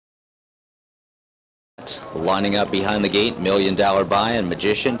Trot lining up behind the gate. $1 Million Buy and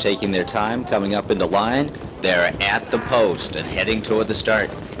Magician taking their time, coming up into line. They're at the post and heading toward the start.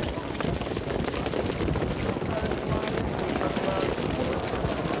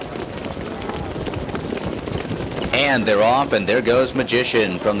 And they're off, and there goes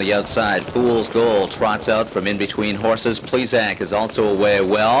Magician from the outside. Fool's Gold trots out from in between horses. PLESAC is also away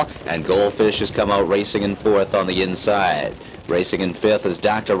well, and Goldfish has come out racing in fourth on the inside. Racing in fifth is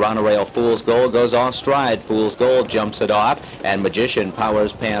Dr. Ronorail. Fool's Gold goes off stride. Fool's Gold jumps it off, and Magician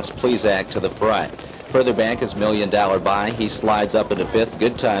powers past PLESAC to the front. Further back is $1 Million Buy. He slides up into fifth.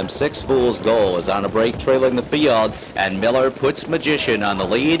 Good time. 6 Fool's Gold is on a break trailing the field, and Miller puts Magician on the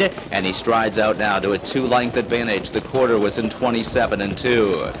lead, and he strides out now to a 2-length advantage. The quarter was in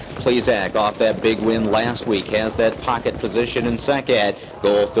 27-2. PLESAC off that big win last week has that pocket position in second.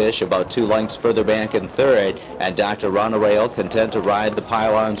 Goldfish about 2 lengths further back in third, and Dr. Ronorail content to ride the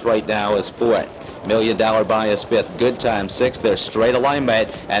pylons right now is fourth. $1 Million Buy is fifth. Good time sixth. They're straight alignment,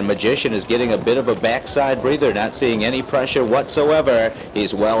 and Magician is getting a bit of a backside breather, not seeing any pressure whatsoever.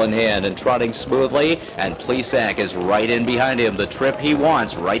 He's well in hand and trotting smoothly, and PLESAC is right in behind him. The trip he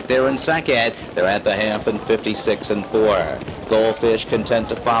wants right there in second. They're at the half in 56-4. Goldfish content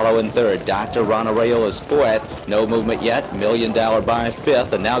to follow in third. Dr. Ronorail is fourth. No movement yet. $1 Million Buy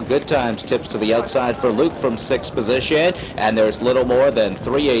fifth, and now Good Times tips to the outside for Luke from sixth position, and there's little more than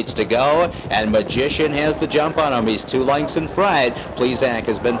 3/8 to go, and Magician has the jump on him. He's 2 lengths in front. PLESAC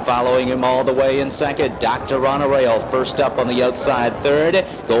has been following him all the way in second. Dr. Ronorail first up on the outside third.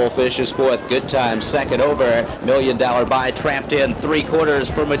 Goldfish is fourth. Good time second over. $1 Million Buy trapped in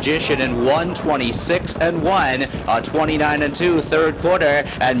 3/4 for Magician in 1:26-1. A 29-2 third quarter,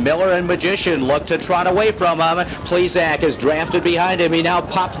 and Miller and Magician look to trot away from him. PLESAC is drafted behind him. He now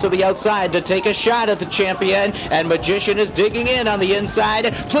pops to the outside to take a shot at the champion, and Magician is digging in on the inside.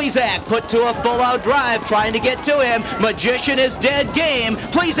 PLESAC put to a full-out drive trying to get to him. Magician is dead game.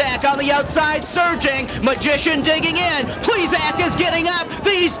 PLESAC on the outside surging. Magician digging in. PLESAC is getting up.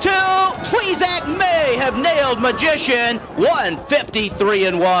 These two, PLESAC may have nailed Magician.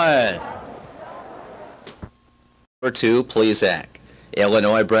 1:53-1. Number 2, PLESAC.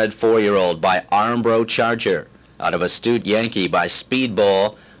 Illinois-bred 4-year-old by Armbro Charger. Out of Astute Yankee by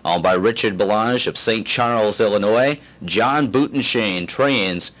Speedball. Owned by Richard Belange of St. Charles, Illinois. John Boutenshane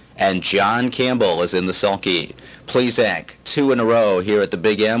trains, and John Campbell is in the sulky. PLESAC 2 in a row here at the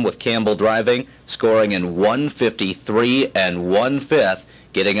Big M with Campbell driving, scoring in 1:53 1/5,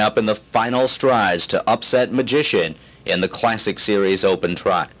 getting up in the final strides to upset Magician in the Classic Series Open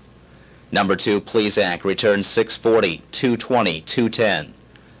Trot. Number 2, PLESAC returns 6:40, 2:20, 2:10.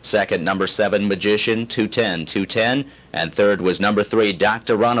 Second, number 7, Magician, 2:10, 2:10. And third was number 3,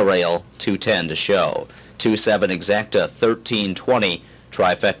 Dr. Ronorail, 2:10 to show. 2-7 Exacta, 13:20.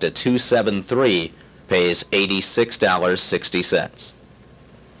 Trifecta 273 pays $86.60.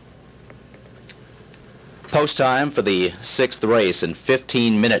 Post time for the 6th race in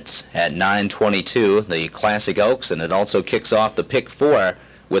 15 minutes at 9:22, the Classic Oaks, and it also kicks off the Pick 4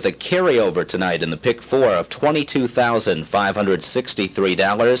 with a carryover tonight in the Pick 4 of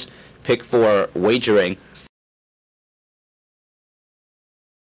 $22,563. Pick 4 wagering